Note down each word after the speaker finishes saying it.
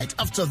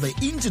After the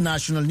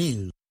international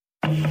news.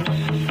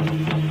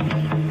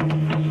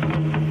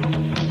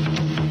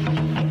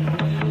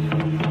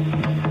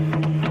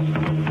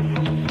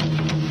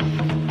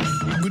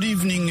 Good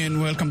evening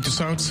and welcome to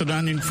South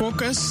Sudan in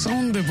Focus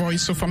on the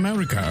Voice of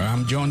America.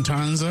 I'm John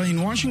Tanza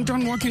in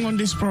Washington, working on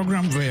this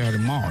program via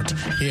remote.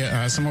 Here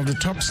are some of the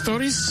top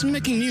stories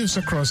making news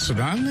across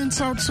Sudan and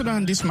South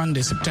Sudan this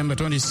Monday, September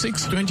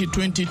 26,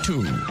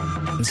 2022.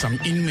 And some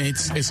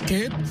inmates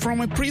escaped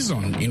from a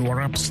prison in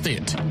Warrap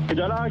State. The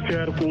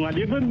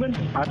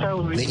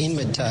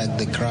inmate tagged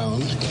the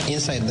ground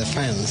inside the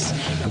fence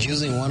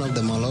using one of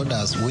the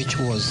molodas which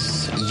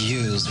was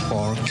used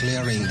for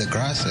clearing the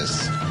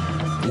grasses.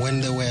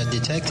 When they were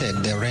detected,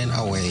 they ran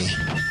away.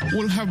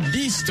 We'll have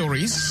these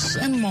stories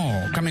and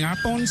more coming up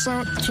on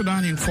South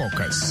Sudan in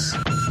Focus.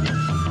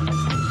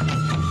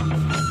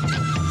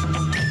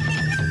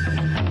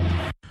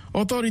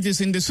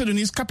 Authorities in the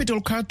Sudanese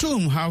capital,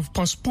 Khartoum, have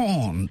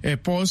postponed a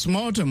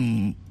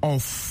post-mortem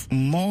of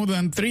more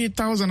than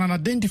 3,000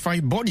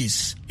 unidentified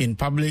bodies in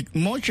public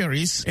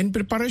mortuaries in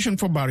preparation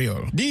for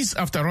burial. This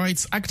after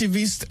rights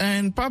activists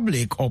and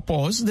public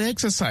opposed the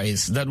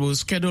exercise that was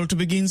scheduled to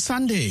begin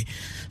Sunday.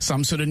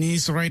 Some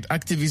Sudanese rights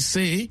activists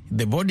say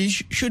the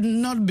bodies should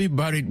not be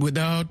buried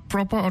without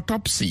proper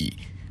autopsy.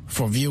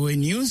 For VOA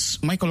News,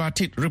 Michael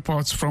Atit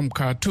reports from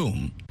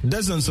Khartoum.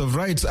 Dozens of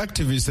rights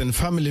activists and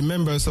family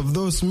members of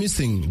those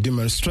missing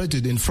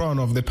demonstrated in front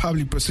of the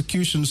Public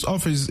Prosecution's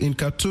office in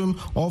Khartoum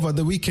over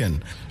the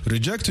weekend,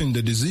 rejecting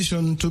the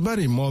decision to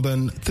bury more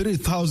than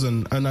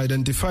 3,000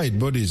 unidentified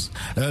bodies.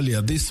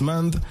 Earlier this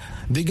month,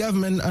 the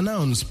government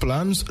announced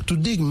plans to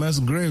dig mass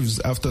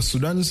graves after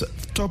Sudan's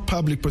top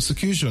public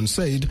prosecution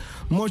said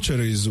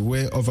mortuaries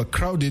were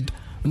overcrowded,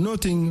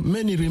 noting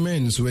many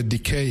remains were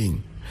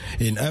decaying.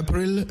 In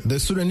April, the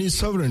Sudanese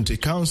Sovereignty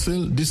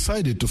Council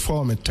decided to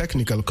form a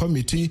technical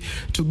committee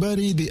to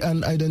bury the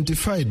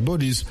unidentified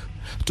bodies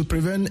to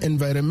prevent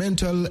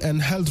environmental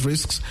and health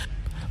risks,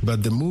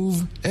 but the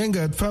move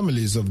angered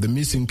families of the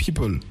missing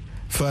people.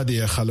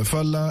 Fadia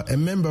Khalafallah, a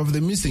member of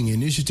the Missing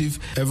Initiative,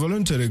 a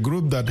voluntary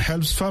group that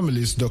helps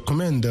families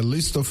document the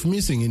list of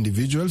missing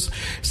individuals,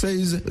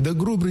 says the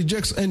group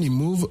rejects any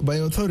move by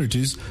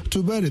authorities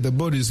to bury the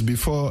bodies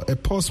before a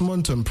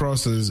post-mortem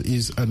process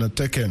is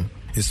undertaken.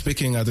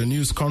 Speaking at a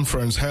news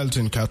conference held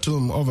in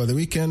Khartoum over the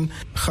weekend,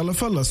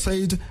 Khalafallah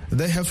said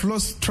they have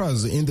lost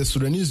trust in the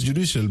Sudanese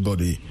judicial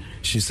body.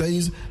 She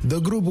says the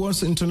group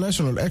wants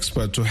international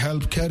experts to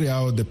help carry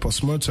out the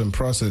postmortem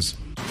process.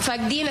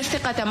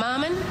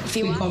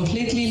 We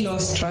completely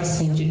lost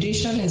trust in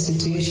judicial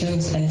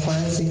institutions and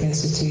forensic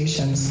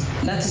institutions.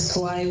 That is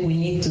why we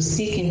need to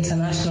seek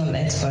international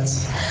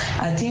experts.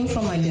 A team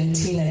from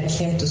Argentina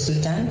came to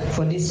Sudan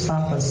for this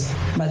purpose,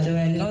 but they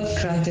were not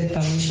granted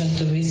permission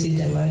to visit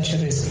the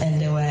mortuaries and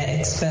they were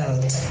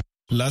expelled.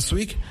 Last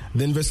week,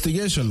 the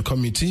investigation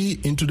committee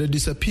into the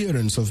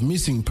disappearance of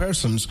missing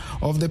persons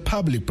of the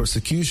public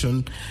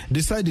prosecution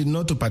decided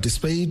not to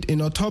participate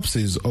in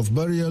autopsies of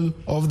burial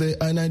of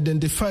the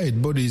unidentified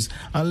bodies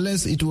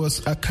unless it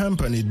was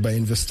accompanied by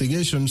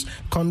investigations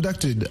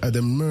conducted at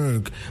the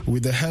morgue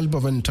with the help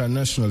of an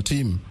international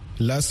team.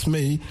 Last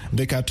May,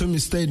 the Khartoum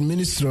State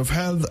Ministry of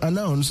Health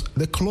announced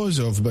the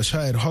closure of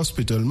Bashir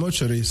Hospital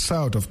mortuary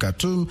south of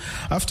Khartoum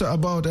after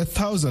about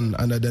 1,000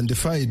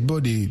 unidentified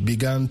bodies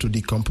began to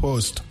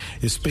decompose.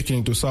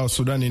 Speaking to South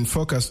Sudan in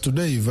Focus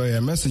today via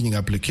messaging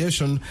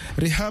application,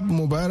 Rihab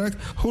Mubarak,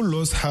 who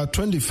lost her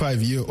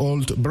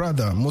 25-year-old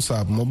brother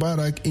Musab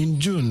Mubarak in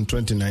June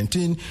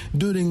 2019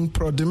 during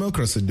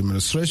pro-democracy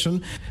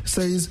demonstration,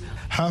 says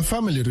her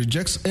family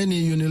rejects any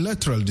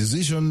unilateral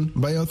decision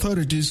by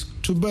authorities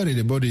to bury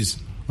the bodies.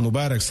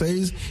 Mubarak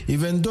says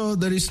even though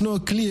there is no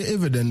clear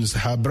evidence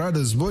her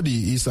brother's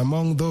body is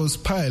among those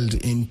piled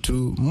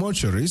into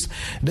mortuaries,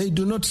 they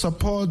do not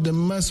support the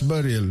mass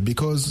burial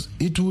because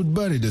it would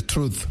bury the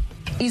truth.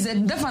 If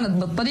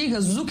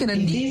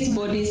these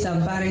bodies are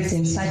buried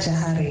in such a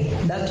hurry,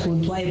 that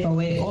would wipe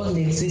away all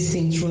the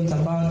existing truth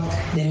about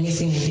the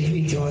missing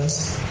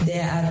individuals.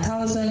 There are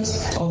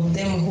thousands of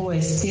them who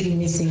are still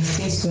missing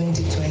since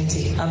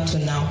 2020 up to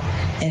now,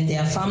 and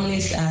their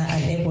families are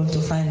unable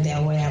to find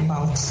their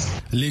whereabouts.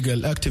 Legal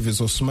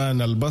activist Osman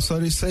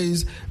Al-Basri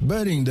says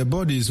burying the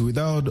bodies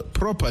without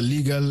proper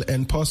legal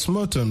and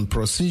post-mortem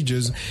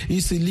procedures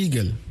is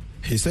illegal.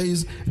 He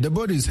says the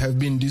bodies have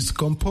been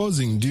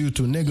decomposing due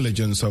to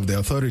negligence of the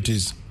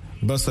authorities.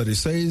 Basri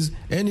says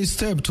any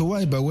step to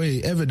wipe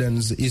away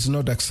evidence is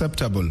not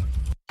acceptable.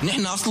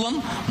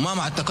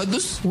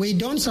 We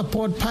don't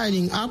support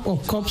piling up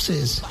of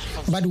corpses,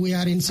 but we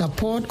are in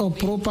support of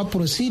proper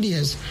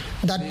procedures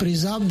that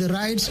preserve the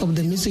rights of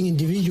the missing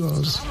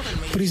individuals,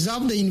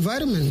 preserve the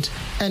environment,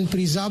 and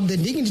preserve the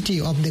dignity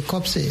of the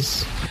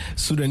corpses.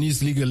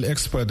 Sudanese legal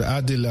expert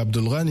Adil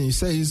Abdul Ghani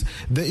says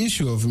the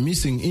issue of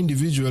missing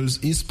individuals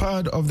is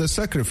part of the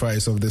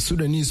sacrifice of the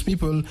Sudanese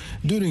people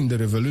during the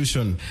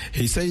revolution.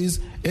 He says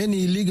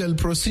any legal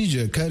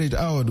procedure carried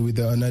out with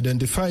the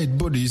unidentified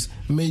bodies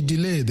may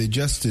delay the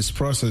justice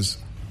process.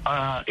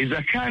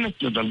 إذا كانت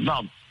لدى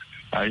البعض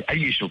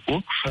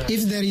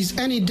If there is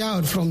any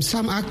doubt from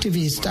some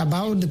activists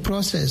about the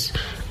process,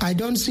 I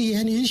don't see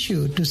any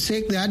issue to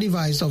seek the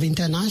advice of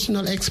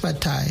international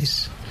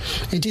expertise.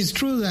 It is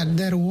true that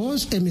there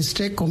was a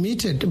mistake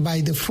committed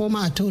by the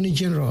former Attorney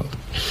General,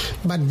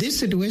 but this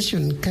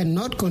situation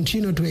cannot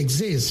continue to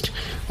exist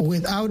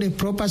without a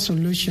proper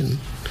solution.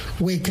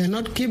 We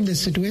cannot keep the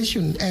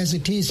situation as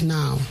it is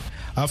now.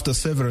 After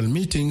several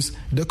meetings,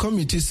 the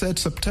committee set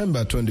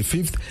September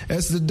 25th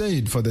as the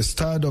date for the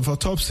start of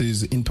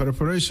autopsies in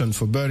preparation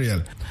for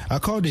burial,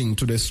 according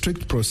to the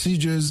strict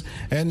procedures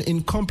and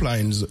in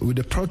compliance with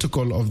the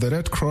protocol of the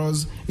Red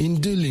Cross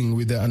in dealing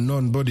with the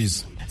unknown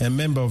bodies. A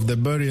member of the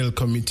burial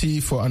committee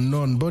for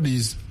unknown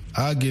bodies,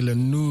 Agil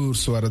Noor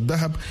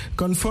Swaradahab,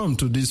 confirmed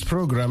to this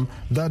program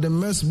that the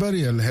mass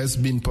burial has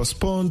been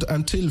postponed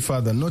until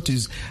further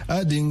notice,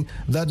 adding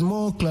that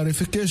more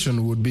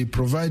clarification would be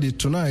provided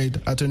tonight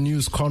at a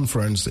news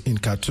conference in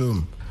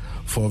Khartoum.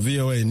 For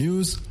VOA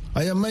News,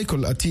 I am Michael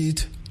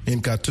Atit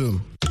in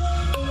Khartoum.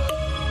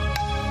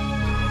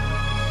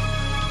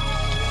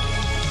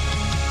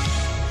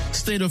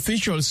 State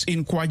officials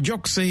in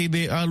Kwajok say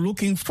they are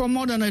looking for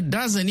more than a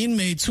dozen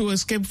inmates who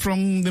escaped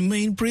from the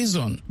main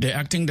prison. The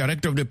acting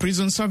director of the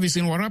prison service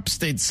in Warrap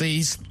State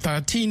says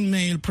 13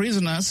 male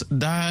prisoners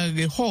dug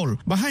a hole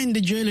behind the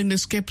jail and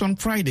escaped on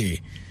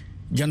Friday.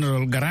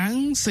 General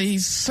Garang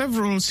says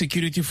several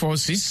security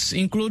forces,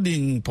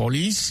 including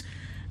police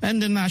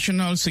and the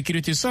National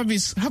Security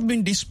Service, have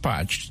been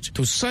dispatched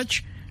to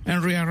search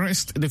and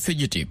rearrest the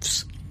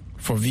fugitives.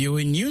 For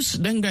VOA News,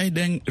 Dengai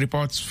Deng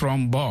reports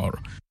from Bor.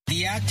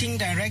 The acting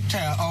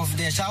director of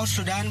the South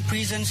Sudan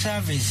Prison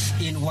Service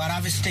in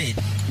Warrap State,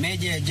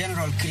 Major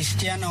General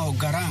Cristiano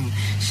Garang,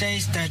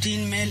 says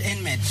 13 male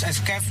inmates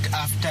escaped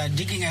after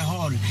digging a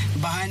hole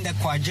behind the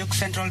Kwajok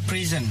Central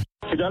Prison.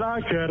 The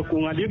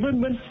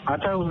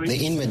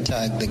inmate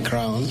dug the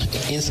ground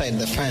inside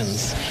the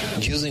fence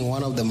using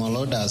one of the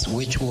molodas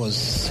which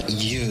was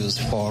used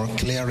for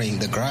clearing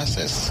the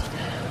grasses.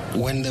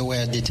 When they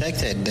were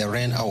detected, they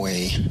ran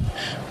away.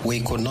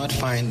 We could not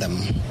find them.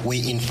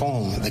 We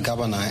informed the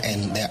governor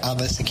and the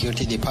other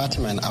security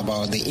department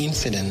about the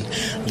incident.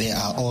 They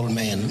are all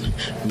men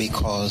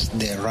because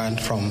they ran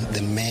from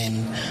the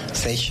main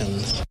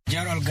sessions.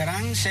 General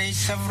Garang says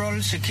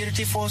several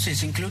security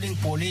forces, including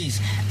police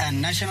and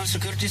National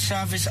Security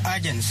Service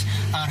agents,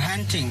 are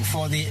hunting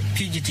for the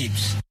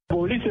fugitives.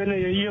 We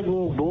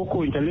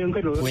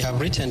have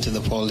written to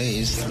the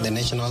police, the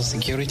national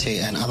security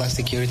and other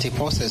security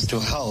forces to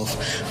help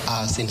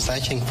us in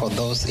searching for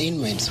those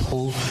inmates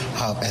who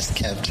have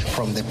escaped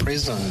from the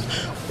prison.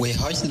 We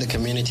urge the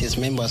community's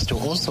members to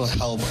also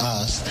help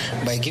us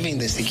by giving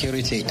the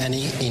security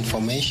any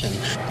information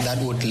that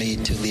would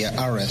lead to their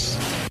arrest.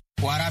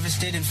 Warrap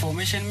State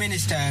Information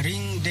Minister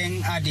Ring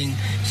Deng Ading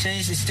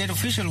says state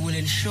officials will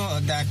ensure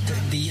that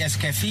the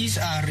escapees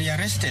are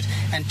rearrested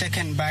and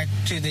taken back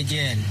to the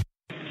jail.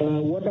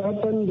 What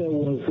happened, there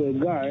was a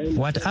guy.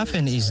 What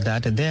happened is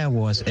that there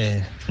was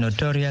a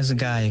notorious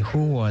guy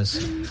who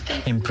was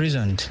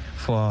imprisoned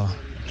for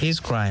his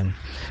crime,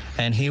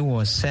 and he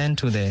was sent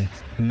to the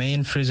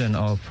main prison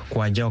of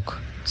Kwajok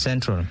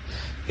Central.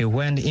 He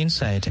went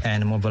inside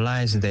and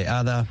mobilized the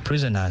other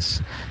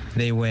prisoners.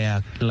 They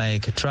were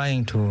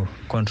trying to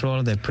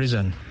control the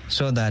prison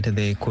so that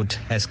they could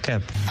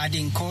escape.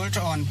 Adding called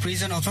on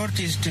prison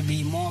authorities to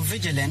be more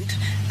vigilant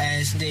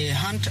as they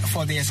hunt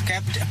for the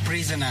escaped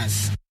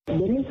prisoners. The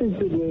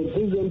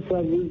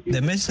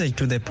message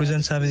to the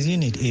prison service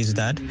unit is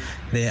that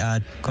they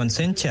are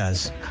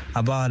conscientious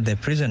about the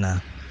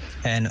prisoner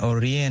and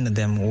orient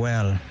them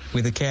well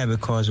with care,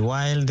 because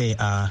while they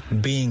are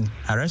being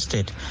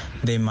arrested,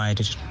 they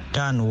might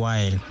turn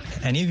wild.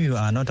 And if you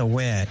are not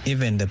aware,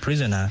 even the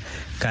prisoner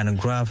can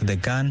grab the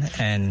gun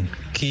and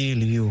kill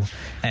you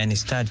and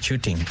start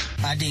shooting.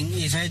 Adding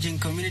is urging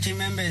community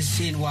members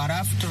in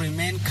Warrap to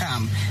remain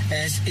calm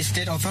as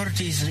state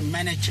authorities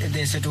manage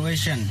the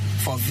situation.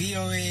 For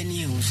VOA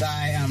News,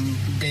 I am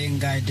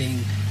Dengai Deng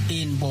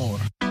in Bor.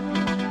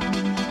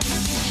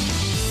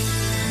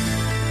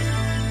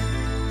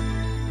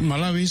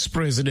 Malawi's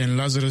President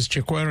Lazarus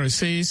Chakwera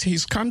says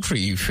his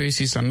country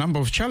faces a number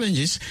of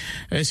challenges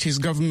as his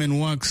government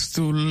works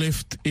to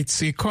lift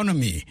its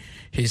economy.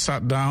 He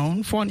sat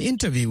down for an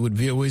interview with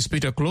VOA's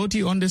Peter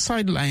Clotty on the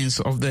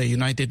sidelines of the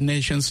United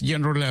Nations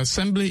General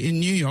Assembly in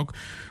New York,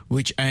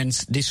 which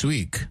ends this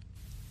week.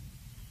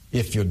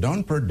 If you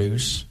don't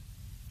produce,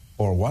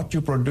 or what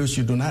you produce,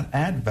 you do not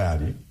add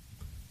value,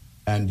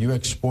 and you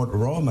export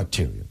raw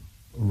material,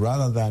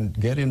 rather than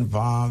get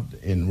involved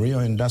in real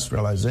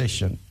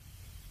industrialization,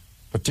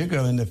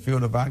 particularly in the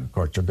field of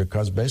agriculture,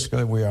 because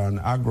basically we are an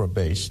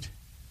agro-based,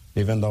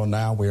 even though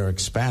now we are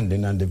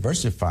expanding and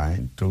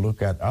diversifying to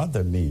look at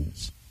other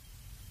means,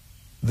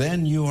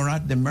 then you are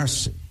at the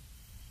mercy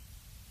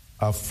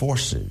of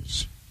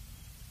forces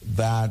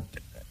that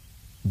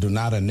do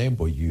not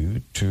enable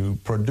you to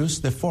produce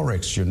the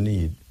forex you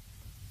need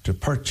to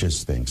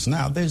purchase things.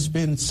 Now, there's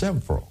been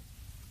several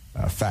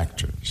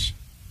factors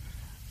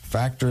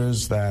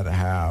that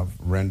have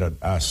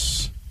rendered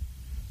us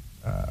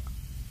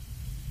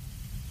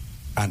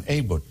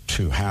unable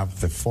to have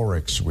the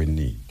forex we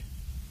need.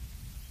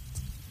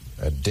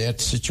 A debt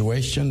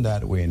situation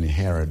that we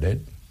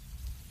inherited,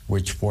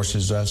 which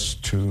forces us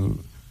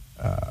to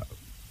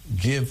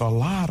give a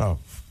lot of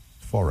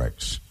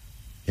forex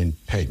in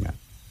payment.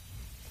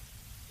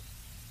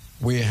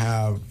 We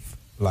have,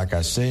 like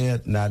I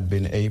said, not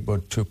been able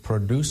to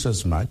produce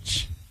as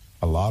much.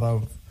 A lot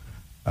of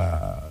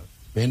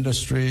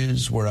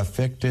industries were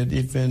affected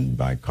even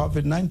by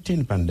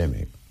COVID-19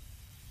 pandemic.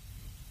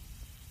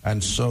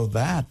 And so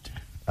that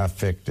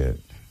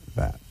affected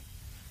that.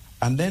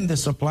 And then the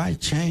supply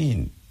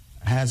chain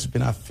has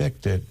been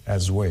affected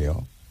as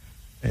well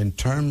in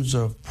terms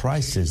of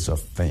prices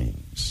of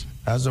things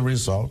as a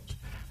result,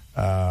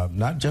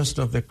 not just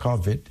of the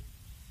COVID,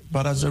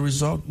 but as a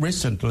result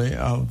recently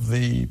of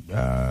the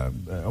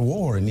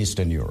war in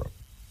Eastern Europe.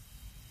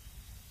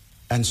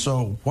 And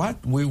so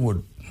what we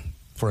would,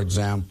 for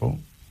example,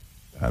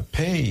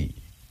 pay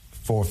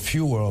for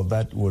fuel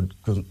that would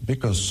be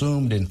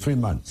consumed in 3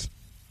 months,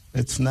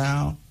 it's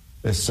now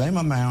the same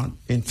amount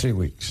in 3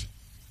 weeks.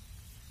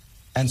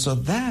 And so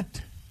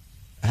that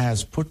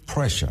has put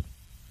pressure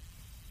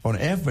on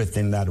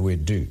everything that we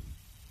do.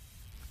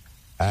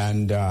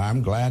 And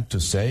I'm glad to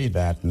say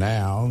that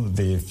now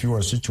the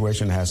fuel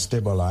situation has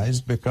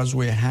stabilized because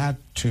we had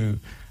to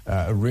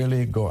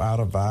really go out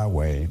of our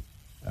way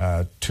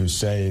to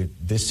say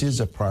this is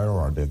a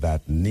priority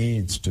that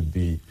needs to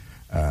be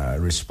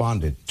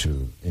responded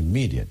to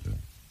immediately.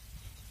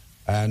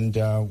 And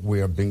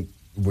we'll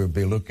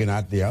be looking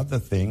at the other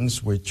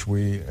things which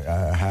we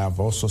have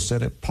also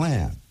set a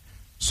plan.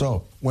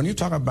 So when you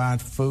talk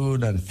about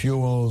food and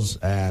fuels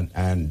and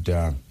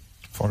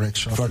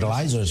forex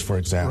fertilizers, for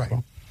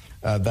example,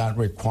 right, that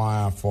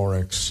require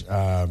forex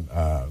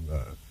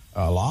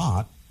a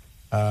lot,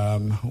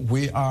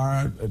 we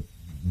are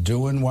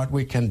doing what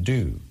we can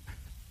do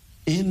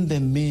in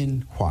the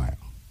meanwhile.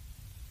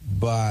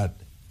 But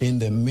in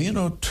the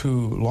middle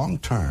to long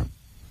term,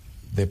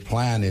 the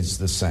plan is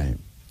the same.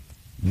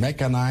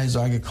 Mechanize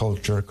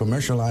agriculture,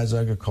 commercialize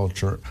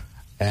agriculture,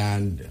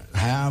 and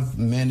have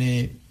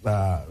many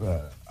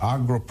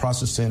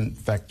agro-processing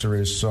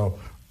factories. So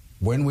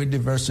when we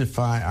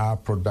diversify our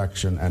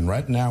production, and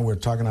right now we're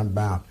talking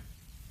about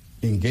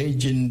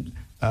engaging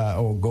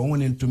or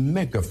going into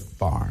mega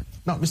farm.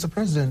 Now, Mr.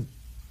 President,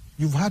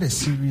 you've had a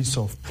series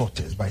of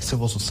protests by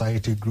civil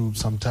society groups.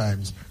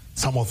 Sometimes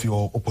some of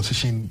your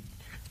opposition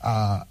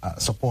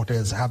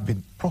supporters have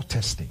been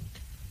protesting.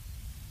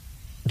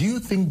 Do you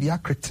think their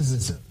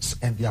criticisms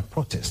and their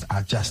protests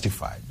are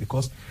justified?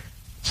 Because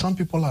some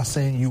people are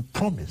saying you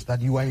promised that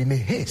you are in a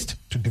haste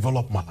to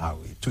develop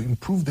Malawi, to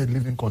improve the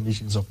living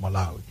conditions of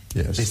Malawi.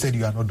 Yes. They said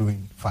you are not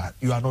doing fast.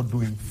 You are not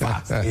doing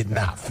fast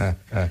enough.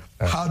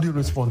 How do you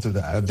respond to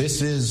that?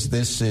 This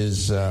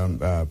is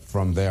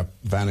from their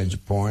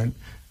vantage point,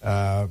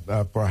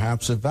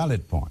 perhaps a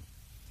valid point.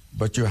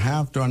 But you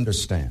have to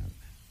understand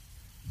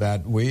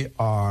that we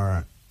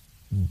are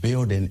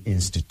building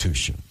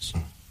institutions.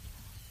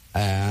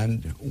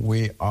 And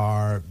we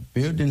are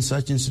building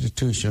such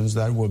institutions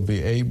that will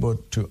be able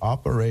to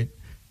operate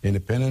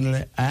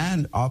independently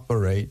and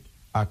operate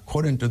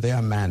according to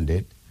their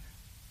mandate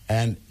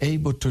and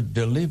able to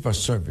deliver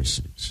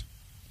services.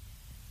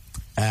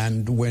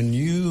 And when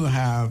you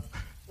have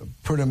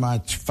pretty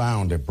much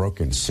found a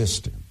broken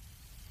system,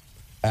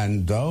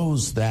 and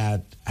those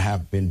that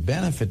have been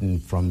benefiting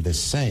from the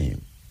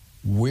same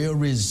will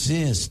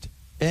resist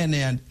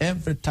any and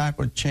every type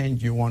of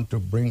change you want to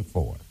bring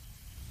forward.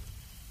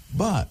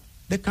 But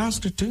the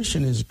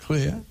Constitution is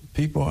clear.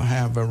 People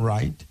have a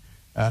right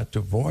to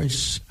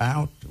voice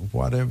out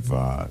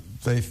whatever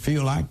they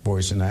feel like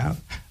voicing out,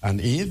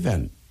 and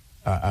even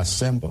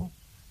assemble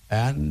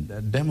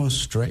and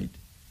demonstrate.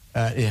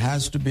 It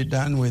has to be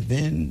done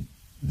within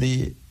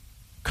the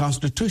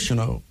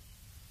constitutional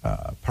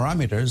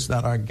parameters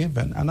that are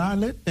given, and I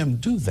let them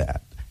do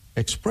that,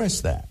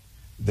 express that.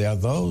 There are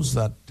those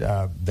that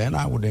then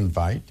I would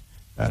invite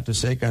to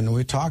say, can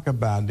we talk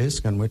about this?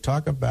 Can we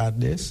talk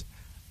about this?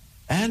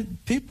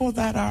 And people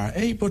that are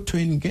able to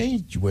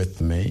engage with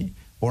me,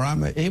 or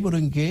I'm able to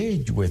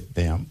engage with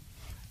them,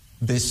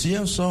 the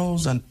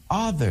CSOs and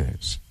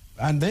others,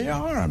 and there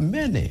are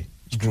many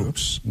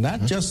groups,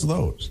 not just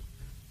those.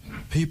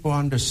 People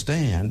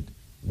understand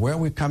where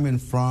we're coming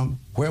from,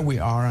 where we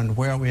are, and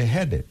where we're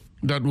headed.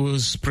 That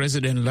was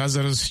President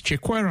Lazarus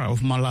Chakwera of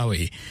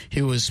Malawi.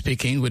 He was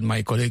speaking with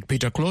my colleague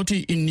Peter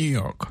Clotty in New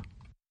York.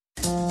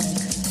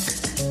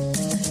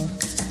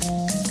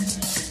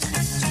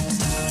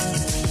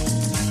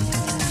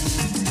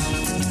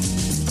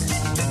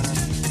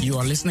 You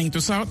are listening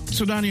to South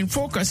Sudan in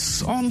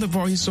Focus on the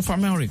Voice of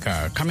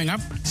America. Coming up,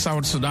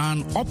 South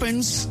Sudan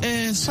opens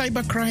a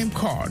cybercrime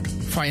court.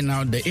 Find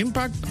out the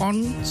impact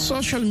on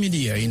social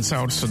media in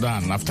South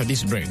Sudan after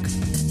this break.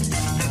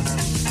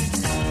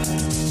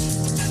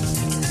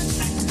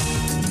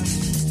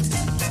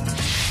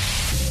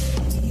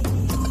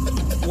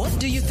 What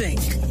do you think?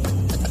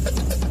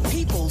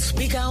 People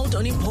speak out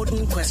on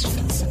important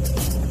questions.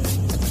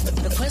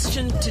 The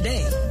question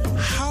today: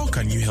 how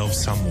can you help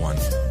someone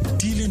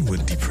dealing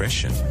with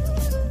depression,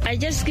 I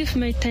just give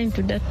my time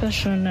to that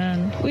person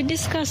and we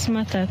discuss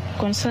matter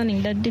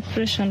concerning that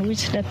depression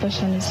which that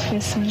person is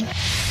facing.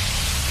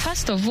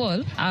 First of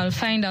all, I'll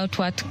find out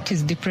what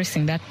is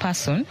depressing that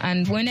person.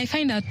 And when I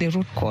find out the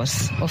root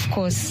cause, of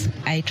course,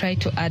 I try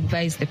to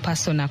advise the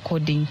person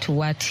according to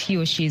what he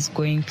or she is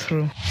going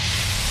through.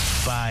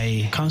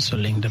 By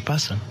counseling the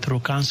person through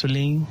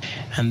counseling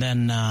and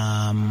then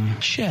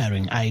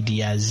sharing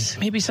ideas.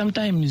 Maybe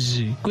sometimes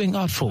going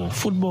out for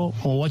football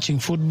or watching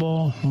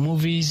football,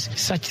 movies,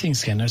 such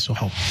things can also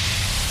help.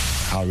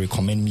 I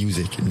recommend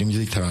music, the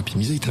music therapy.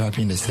 Music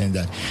therapy in the sense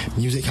that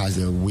music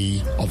has a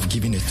way of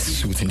giving a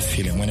soothing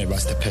feeling whenever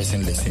the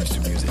person listens to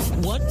music.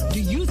 What do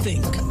you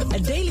think? A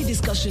daily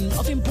discussion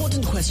of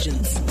important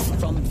questions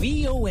from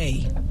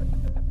VOA.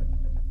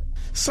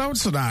 South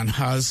Sudan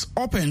has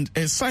opened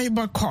a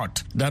cyber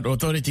court that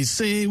authorities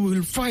say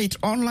will fight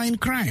online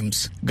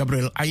crimes.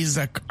 Gabriel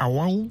Isaac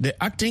Awau, the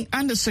acting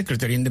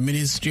undersecretary in the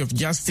Ministry of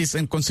Justice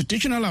and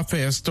Constitutional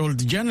Affairs,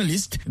 told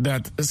journalists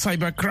that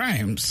cyber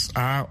crimes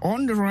are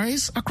on the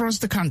rise across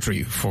the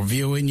country. For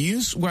VOA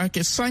News,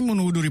 Wake Simon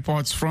Udu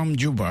reports from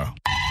Juba.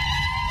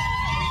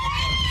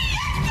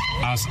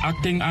 As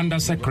acting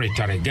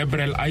Undersecretary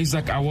Gabriel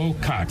Isaac Awau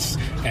cuts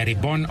a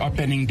ribbon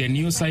opening the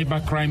new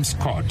cyber crimes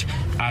court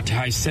at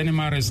High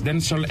Cinema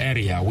residential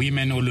area,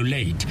 women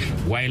ululate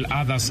while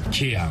others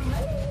cheer.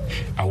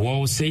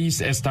 Awau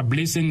says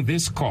establishing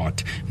this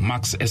court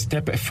marks a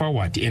step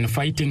forward in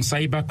fighting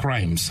cyber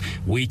crimes,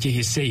 which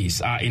he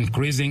says are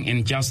increasing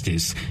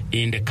injustice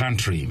in the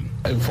country.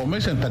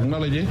 Information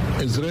technology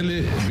has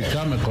really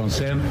become a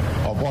concern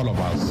of all of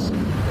us,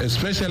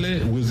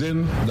 especially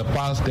within the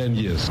past 10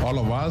 years. All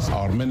of us,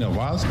 or many of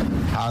us,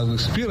 have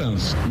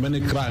experienced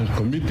many crimes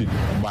committed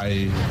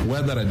by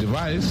whether a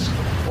device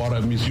or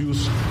a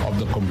misuse of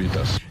the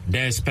computers.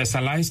 The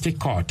specialized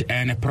court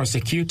and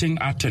prosecuting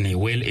attorney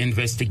will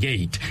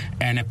investigate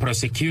and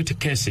prosecute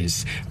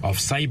cases of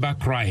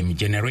cybercrime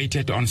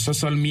generated on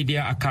social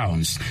media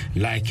accounts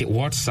like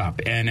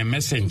WhatsApp and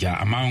Messenger,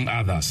 among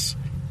others.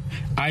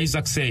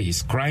 Isaac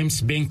says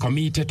crimes being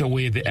committed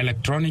with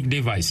electronic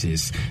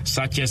devices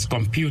such as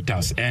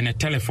computers and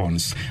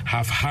telephones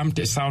have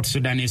harmed South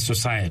Sudanese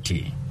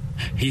society.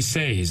 He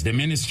says the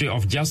Ministry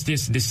of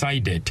Justice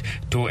decided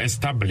to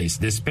establish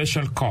the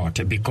special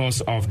court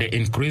because of the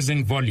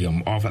increasing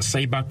volume of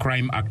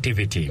cybercrime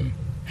activity.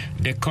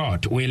 The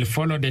court will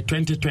follow the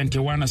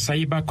 2021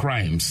 Cyber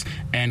Crimes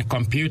and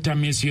Computer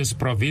Misuse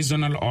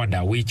Provisional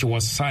Order, which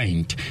was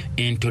signed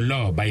into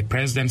law by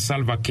President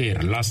Salva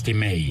Kiir last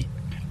May.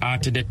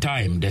 At the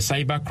time the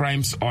Cyber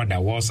Crimes Order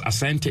was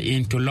sent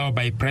into law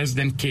by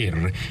President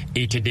Kiir,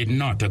 it did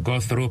not go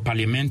through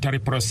parliamentary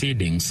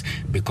proceedings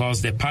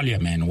because the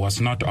parliament was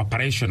not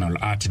operational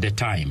at the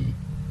time.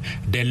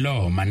 The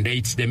law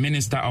mandates the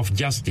Minister of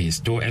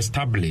Justice to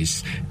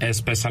establish a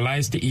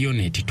specialized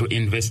unit to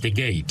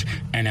investigate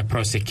and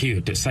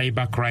prosecute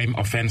cybercrime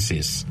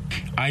offenses.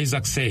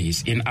 Isaac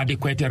says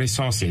inadequate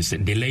resources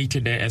delayed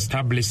the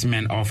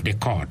establishment of the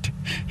court.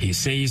 He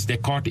says the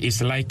court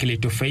is likely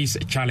to face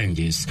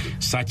challenges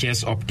such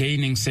as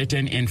obtaining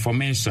certain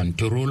information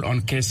to rule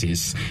on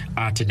cases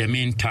at the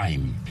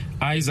meantime.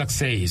 Isaac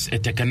says a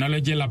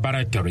technology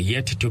laboratory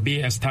yet to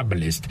be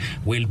established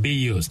will be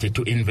used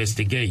to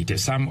investigate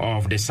some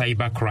of the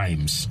cyber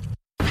crimes.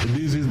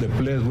 This is the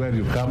place where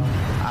you come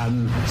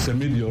and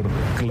submit your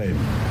claim.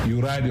 You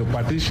write your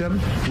petition,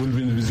 will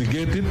be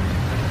investigated,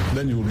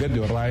 then you will get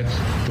your rights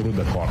through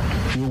the court.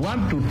 We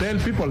want to tell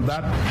people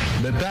that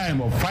the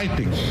time of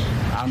fighting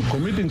and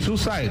committing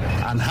suicide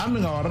and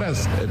harming our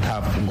rest, it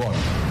have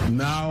gone.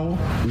 Now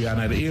we are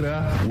in an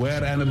era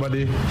where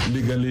anybody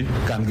legally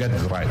can get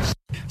his rights.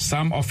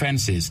 Some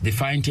offenses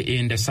defined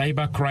in the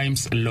cyber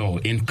crimes law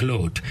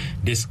include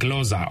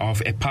disclosure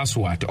of a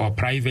password or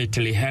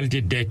privately held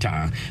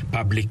data,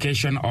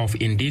 publication of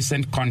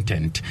indecent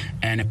content,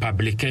 and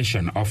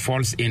publication of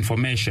false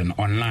information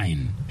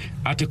online.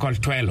 Article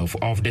 12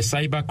 of the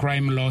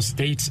cybercrime law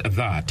states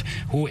that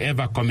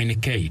whoever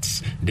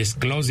communicates,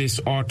 discloses,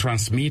 or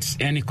transmits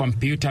any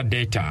computer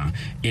data,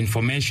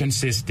 information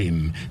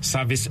system,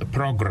 service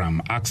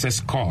program, access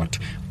code,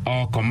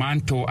 or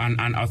command to an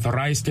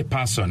unauthorized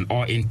person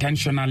or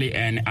intentionally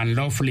and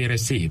unlawfully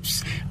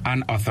receives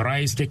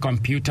unauthorized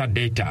computer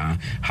data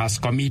has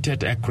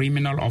committed a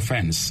criminal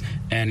offense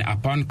and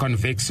upon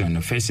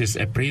conviction faces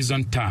a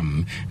prison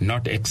term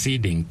not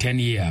exceeding 10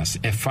 years,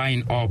 a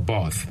fine, or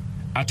both.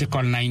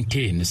 Article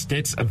 19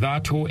 states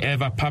that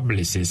whoever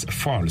publishes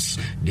false,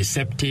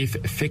 deceptive,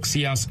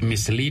 fictitious,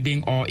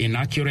 misleading, or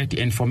inaccurate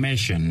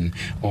information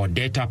or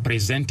data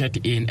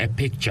presented in a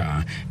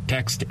picture,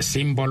 text,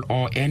 symbol,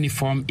 or any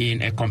form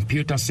in a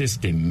computer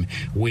system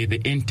with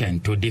the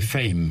intent to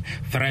defame,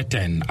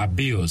 threaten,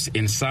 abuse,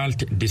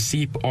 insult,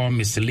 deceive, or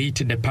mislead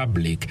the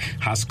public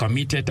has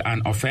committed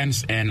an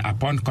offense and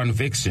upon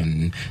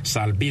conviction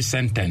shall be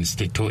sentenced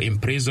to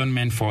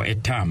imprisonment for a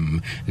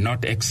term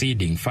not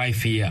exceeding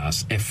 5 years,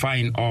 a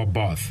fine, or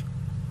both.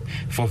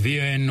 For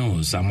VOA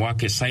News, I'm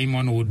Wake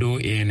Simon Udo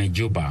in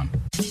Juba.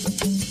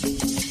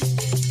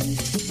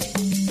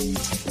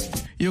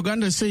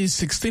 Uganda says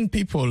 16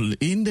 people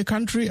in the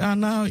country are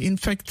now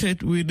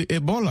infected with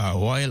Ebola,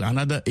 while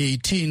another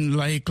 18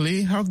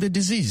 likely have the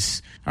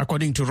disease.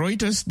 According to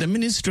Reuters, the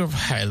Ministry of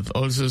Health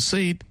also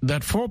said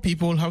that 4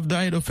 people have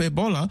died of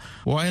Ebola,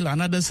 while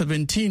another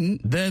 17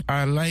 that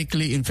are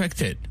likely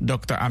infected.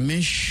 Dr.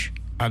 Amish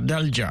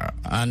Adalja,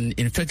 an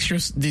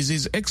infectious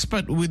disease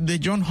expert with the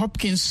Johns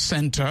Hopkins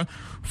Center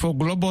for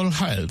Global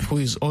Health, who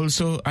is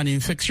also an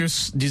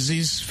infectious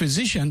disease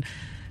physician,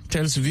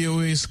 tells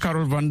VOA's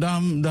Carol Van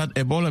Dam that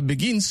Ebola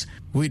begins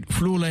with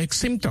flu-like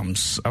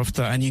symptoms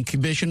after an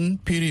incubation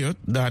period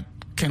that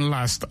can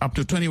last up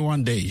to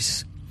 21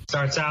 days.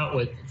 Starts out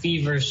with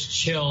fevers,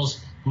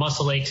 chills,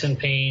 muscle aches and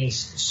pains,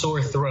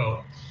 sore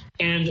throat.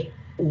 And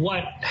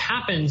what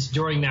happens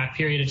during that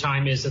period of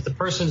time is that the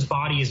person's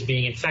body is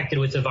being infected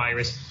with the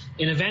virus,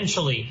 and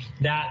eventually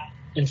that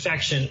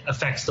infection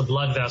affects the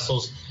blood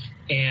vessels,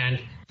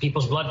 and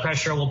people's blood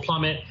pressure will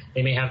plummet.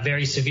 They may have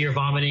very severe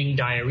vomiting,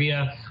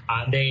 diarrhea.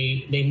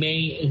 They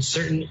may, in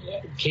certain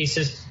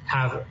cases,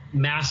 have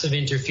massive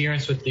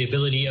interference with the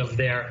ability of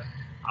their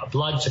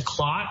blood to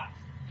clot.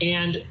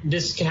 And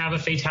this can have a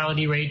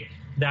fatality rate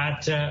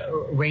that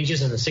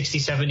ranges in the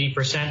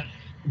 60-70%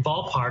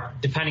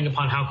 ballpark, depending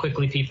upon how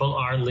quickly people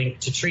are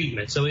linked to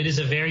treatment. So it is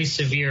a very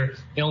severe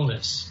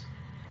illness.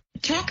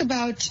 Talk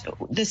about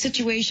the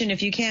situation,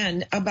 if you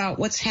can, about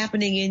what's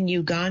happening in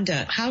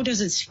Uganda. How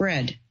does it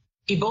spread?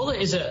 Ebola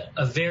is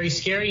a very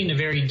scary and a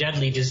very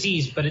deadly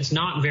disease, but it's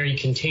not very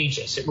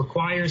contagious. It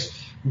requires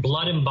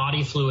blood and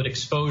body fluid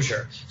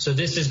exposure. So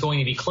this is going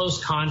to be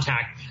close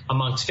contact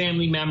amongst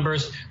family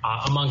members,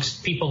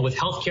 amongst people with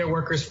healthcare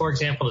workers, for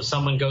example. If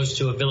someone goes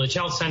to a village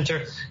health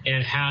center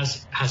and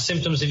has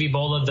symptoms of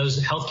Ebola,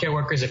 those healthcare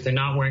workers, if they're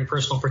not wearing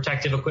personal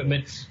protective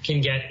equipment, can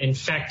get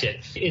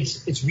infected.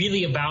 It's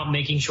really about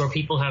making sure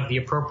people have the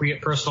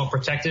appropriate personal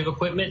protective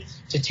equipment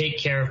to take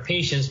care of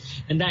patients,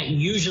 and that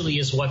usually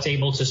is what's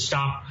able to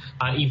stop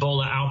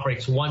Ebola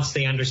outbreaks once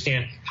they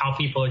understand how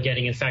people are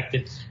getting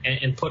infected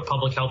and put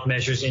public health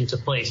measures into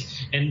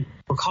place. And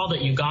recall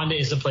that Uganda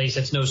is a place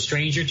that's no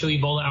stranger to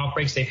Ebola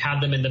outbreaks. They've had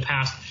them in the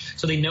past,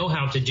 so they know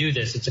how to do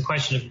this. It's a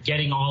question of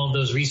getting all of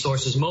those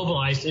resources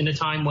mobilized in a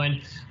time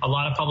when a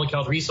lot of public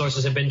health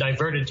resources have been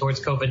diverted towards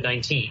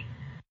COVID-19.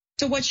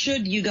 So what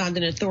should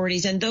Ugandan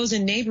authorities and those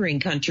in neighboring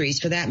countries,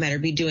 for that matter,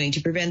 be doing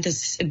to prevent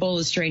this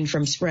Ebola strain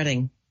from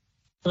spreading?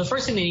 Well, the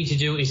first thing they need to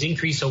do is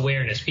increase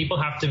awareness. People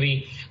have to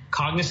be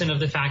cognizant of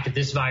the fact that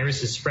this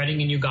virus is spreading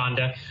in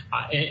Uganda,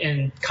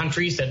 and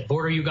countries that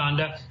border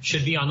Uganda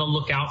should be on the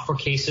lookout for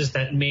cases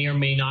that may or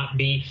may not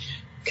be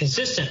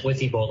consistent with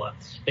Ebola.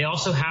 They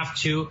also have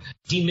to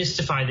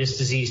demystify this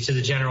disease to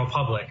the general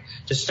public,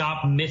 to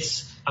stop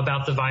myths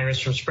about the virus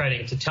from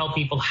spreading, to tell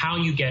people how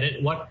you get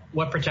it,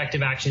 what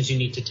protective actions you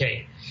need to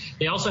take.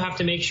 They also have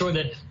to make sure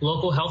that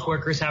local health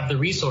workers have the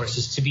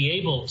resources to be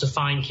able to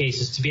find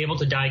cases, to be able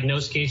to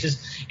diagnose cases,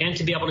 and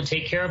to be able to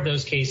take care of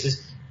those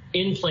cases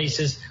in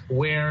places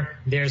where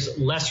there's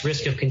less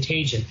risk of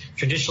contagion.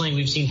 Traditionally,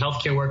 we've seen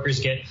healthcare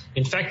workers get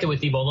infected with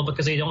Ebola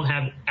because they don't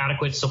have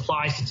adequate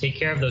supplies to take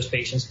care of those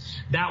patients.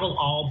 That will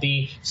all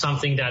be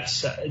something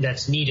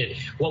that's needed.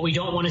 What we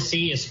don't want to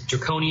see is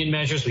draconian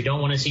measures. We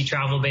don't want to see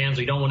travel bans.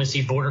 We don't want to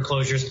see border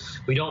closures.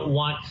 We don't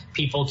want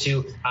people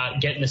to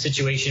get in a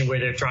situation where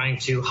they're trying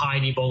to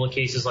hide Ebola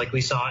cases like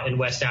we saw in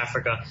West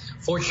Africa.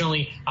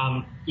 Fortunately,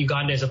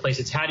 Uganda is a place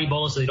that's had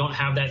Ebola, so they don't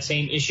have that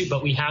same issue,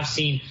 but we have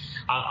seen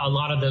a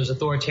lot of those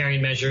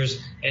authoritarian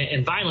measures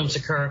and violence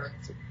occur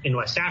in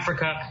West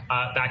Africa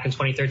back in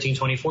 2013,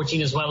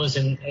 2014, as well as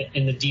in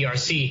the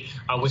DRC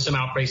with some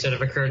outbreaks that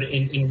have occurred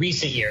in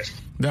recent years.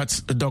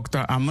 That's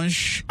Dr.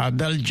 Amish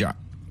Adalja,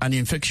 an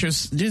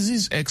infectious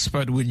disease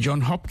expert with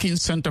Johns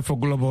Hopkins Center for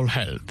Global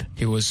Health.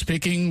 He was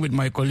speaking with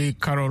my colleague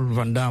Carol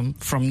Van Dam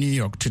from New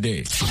York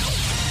today.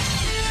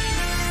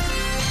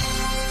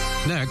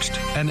 Next,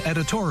 an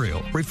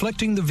editorial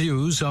reflecting the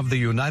views of the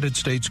United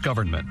States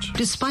government.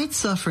 Despite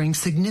suffering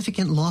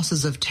significant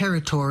losses of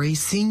territory,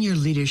 senior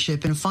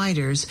leadership, and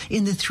fighters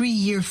in the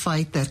 3-year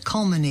fight that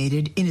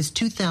culminated in its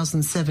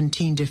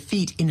 2017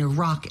 defeat in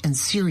Iraq and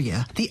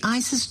Syria, the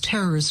ISIS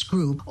terrorist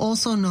group,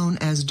 also known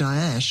as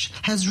Daesh,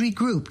 has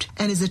regrouped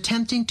and is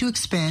attempting to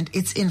expand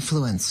its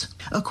influence.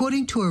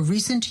 According to a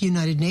recent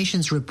United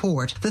Nations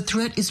report, the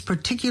threat is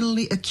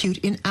particularly acute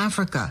in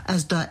Africa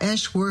as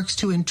Daesh works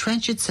to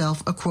entrench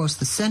itself across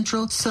the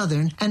central,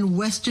 southern, and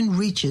western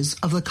reaches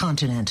of the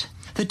continent.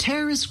 The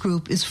terrorist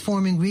group is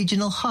forming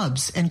regional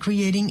hubs and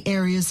creating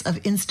areas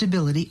of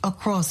instability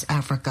across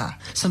Africa.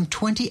 Some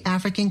 20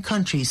 African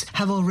countries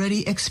have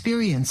already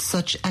experienced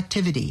such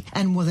activity,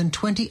 and more than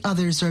 20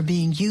 others are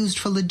being used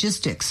for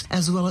logistics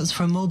as well as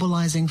for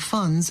mobilizing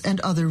funds and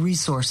other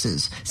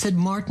resources, said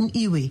Martin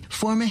Iwi,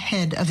 former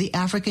head of the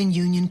African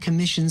Union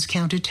Commission's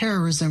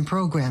counterterrorism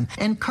program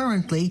and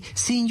currently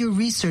senior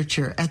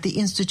researcher at the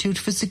Institute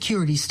for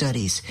Security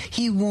Studies.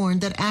 He warned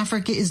that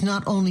Africa is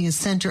not only a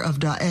center of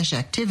Daesh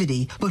activity,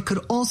 be, but could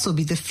also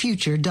be the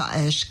future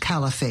Daesh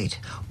Caliphate.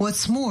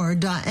 What's more,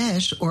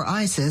 Daesh, or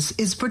ISIS,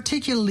 is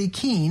particularly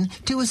keen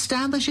to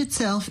establish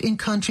itself in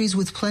countries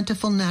with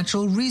plentiful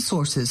natural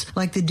resources,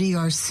 like the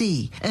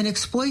DRC, and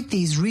exploit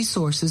these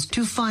resources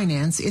to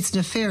finance its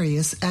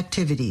nefarious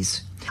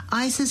activities.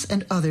 ISIS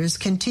and others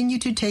continue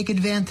to take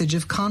advantage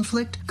of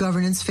conflict,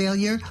 governance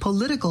failure,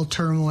 political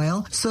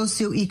turmoil,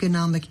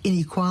 socioeconomic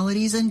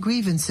inequalities, and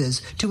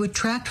grievances to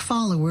attract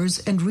followers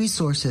and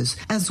resources,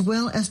 as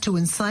well as to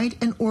incite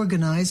and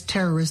organize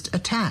terrorist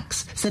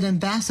attacks, said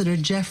Ambassador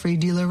Jeffrey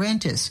De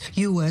Laurentiis,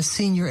 U.S.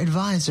 Senior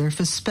Advisor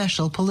for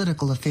Special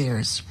Political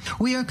Affairs.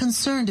 We are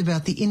concerned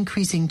about the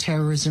increasing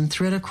terrorism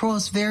threat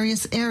across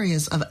various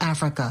areas of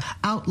Africa,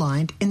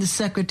 outlined in the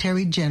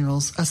Secretary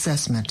General's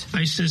assessment.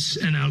 ISIS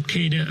and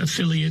Al-Qaeda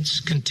affiliates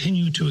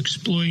continue to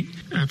exploit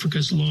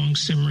Africa's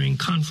long-simmering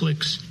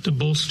conflicts to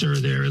bolster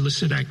their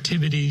illicit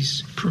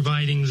activities,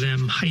 providing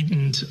them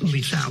heightened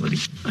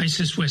lethality.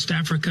 ISIS West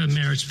Africa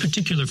merits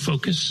particular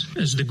focus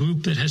as the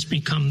group that has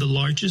become the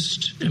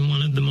largest and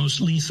one of the most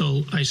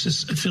lethal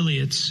ISIS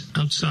affiliates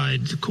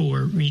outside the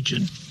core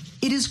region.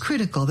 It is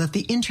critical that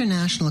the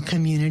international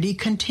community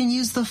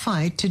continues the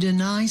fight to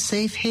deny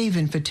safe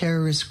haven for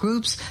terrorist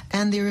groups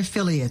and their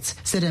affiliates,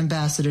 said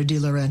Ambassador De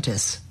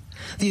Laurentiis.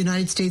 The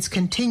United States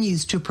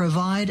continues to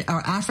provide our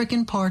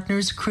African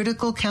partners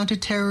critical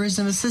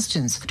counterterrorism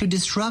assistance to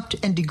disrupt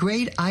and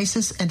degrade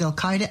ISIS and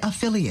al-Qaeda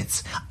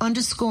affiliates,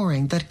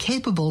 underscoring that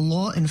capable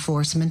law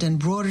enforcement and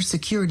broader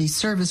security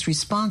service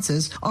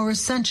responses are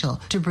essential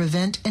to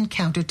prevent and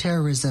counter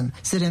terrorism,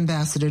 said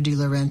Ambassador De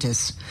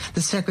Laurentiis.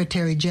 The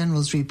Secretary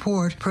General's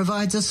report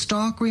provides a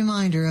stark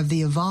reminder of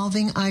the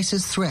evolving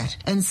ISIS threat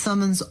and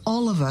summons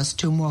all of us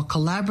to more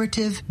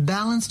collaborative,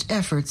 balanced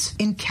efforts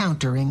in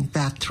countering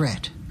that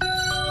threat.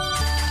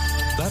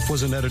 That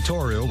was an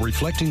editorial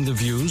reflecting the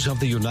views of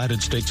the United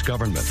States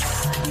government.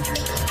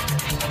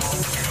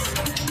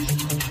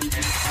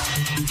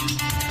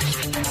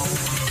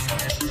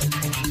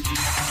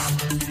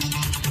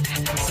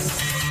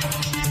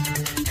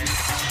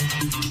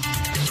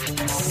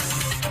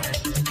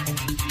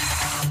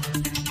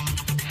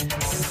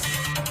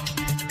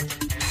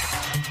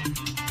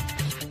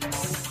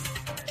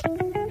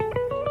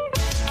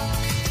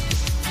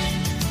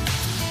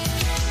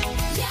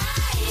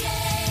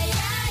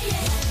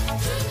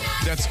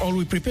 That's all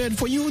we prepared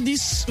for you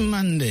this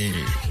Monday.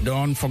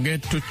 Don't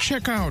forget to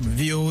check out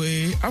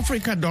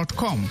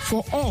voaafrica.com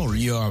for all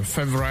your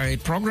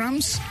favorite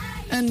programs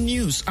and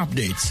news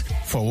updates.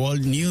 For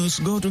world news,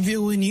 go to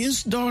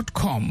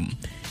voanews.com.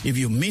 If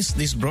you missed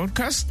this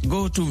broadcast,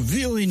 go to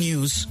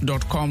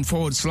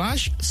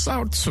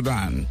voanews.com/South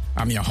Sudan.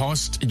 I'm your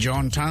host,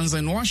 John Tanza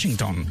in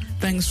Washington.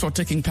 Thanks for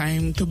taking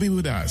time to be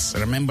with us.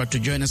 Remember to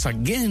join us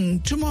again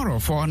tomorrow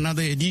for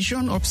another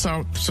edition of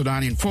South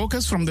Sudan in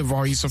Focus from the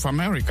Voice of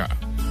America.